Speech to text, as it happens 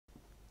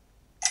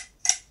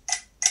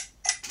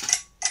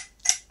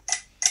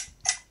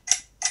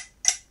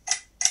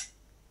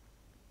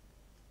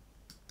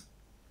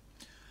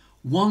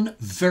One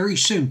very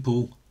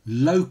simple,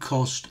 low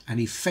cost and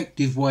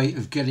effective way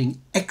of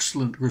getting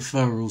excellent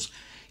referrals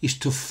is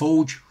to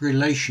forge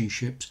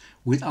relationships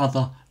with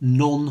other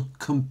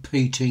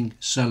non-competing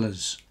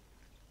sellers.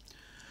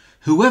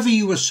 Whoever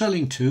you are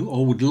selling to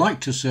or would like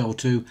to sell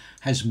to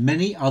has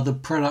many other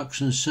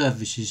products and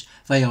services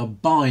they are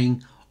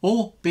buying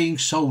or being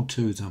sold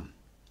to them.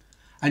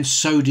 And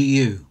so do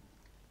you.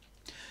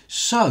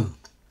 So,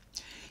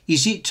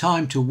 is it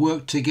time to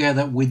work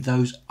together with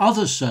those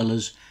other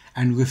sellers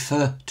and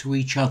refer to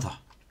each other?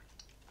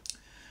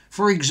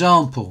 For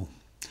example,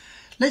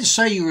 let's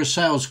say you're a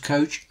sales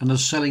coach and are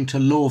selling to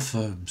law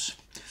firms.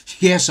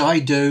 Yes, I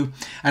do,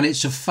 and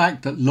it's a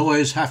fact that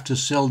lawyers have to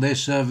sell their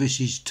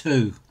services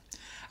too,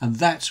 and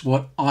that's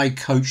what I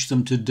coach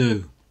them to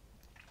do.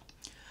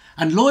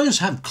 And lawyers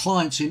have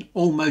clients in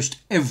almost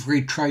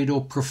every trade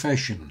or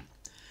profession,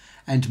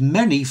 and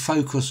many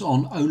focus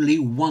on only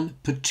one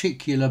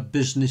particular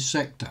business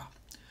sector.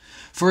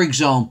 For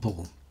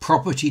example,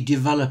 property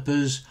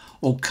developers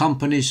or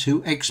companies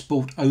who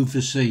export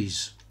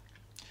overseas.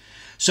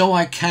 So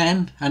I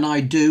can and I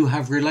do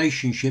have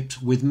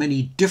relationships with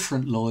many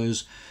different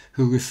lawyers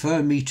who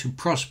refer me to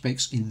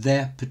prospects in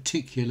their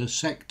particular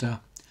sector,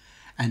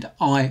 and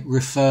I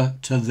refer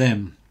to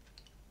them.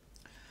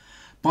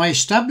 By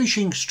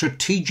establishing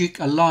strategic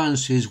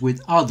alliances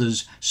with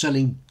others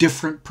selling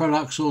different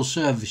products or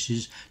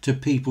services to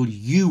people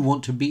you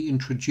want to be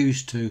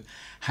introduced to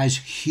has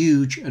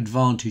huge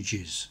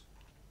advantages.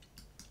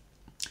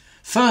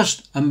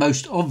 First and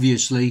most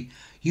obviously,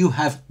 you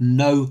have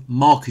no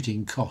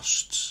marketing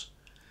costs.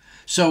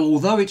 So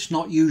although it's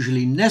not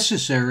usually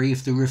necessary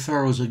if the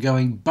referrals are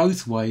going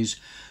both ways,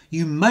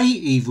 you may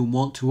even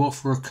want to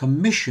offer a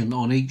commission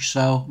on each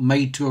sale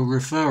made to a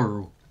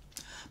referral.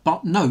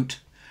 But note,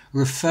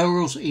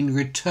 referrals in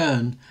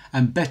return,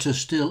 and better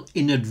still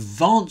in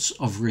advance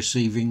of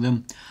receiving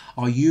them,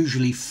 are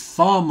usually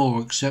far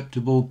more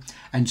acceptable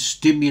and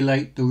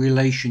stimulate the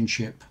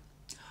relationship.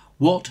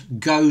 What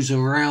goes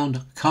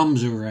around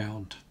comes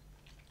around.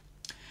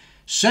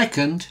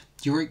 Second,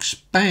 you're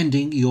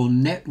expanding your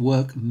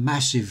network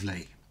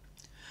massively.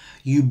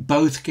 You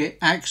both get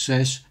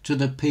access to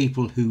the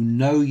people who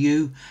know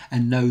you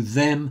and know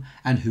them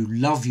and who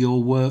love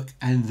your work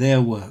and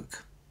their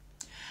work.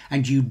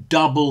 And you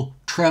double,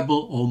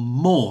 treble or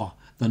more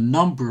the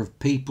number of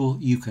people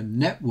you can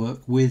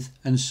network with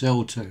and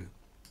sell to.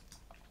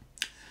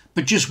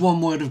 But just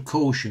one word of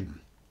caution.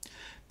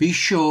 Be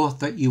sure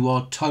that you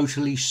are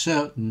totally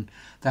certain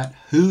that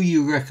who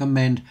you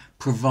recommend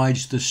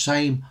provides the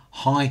same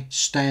high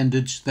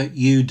standards that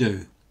you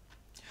do.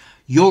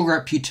 Your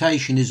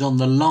reputation is on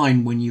the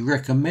line when you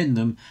recommend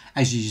them,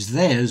 as is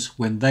theirs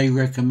when they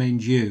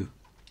recommend you.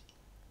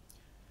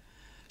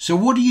 So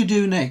what do you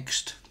do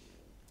next?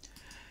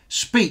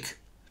 Speak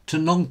to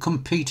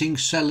non-competing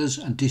sellers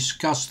and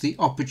discuss the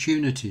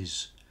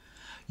opportunities.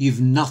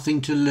 You've nothing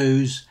to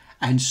lose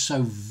and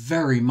so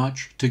very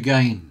much to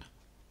gain.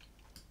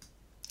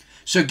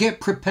 So get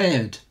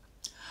prepared.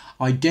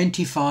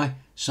 Identify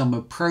some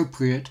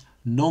appropriate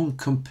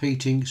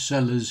non-competing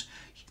sellers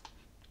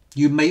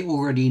you may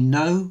already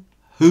know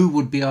who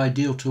would be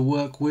ideal to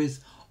work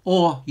with,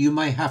 or you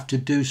may have to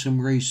do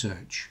some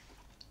research.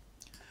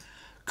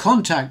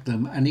 Contact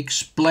them and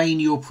explain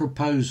your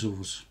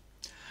proposals.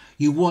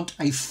 You want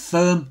a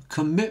firm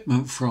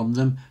commitment from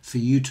them for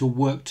you to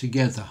work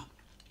together.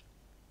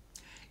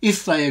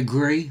 If they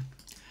agree,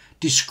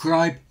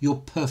 describe your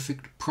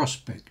perfect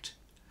prospect.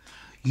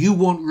 You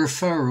want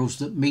referrals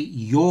that meet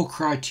your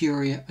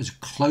criteria as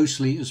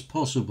closely as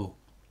possible.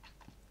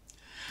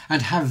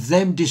 And have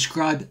them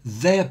describe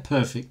their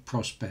perfect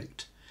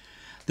prospect.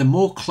 The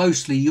more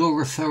closely your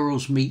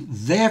referrals meet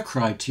their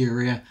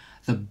criteria,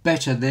 the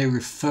better their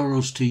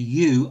referrals to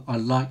you are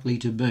likely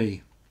to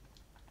be.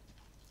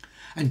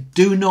 And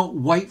do not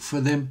wait for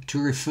them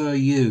to refer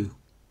you.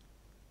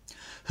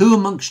 Who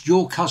amongst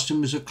your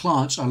customers or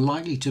clients are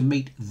likely to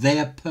meet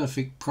their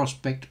perfect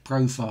prospect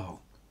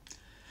profile?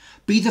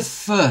 Be the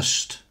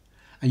first,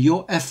 and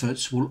your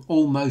efforts will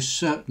almost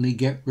certainly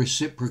get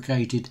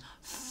reciprocated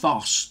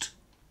fast.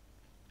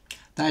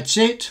 That's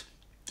it.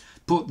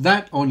 Put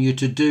that on your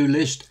to-do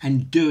list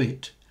and do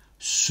it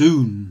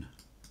soon.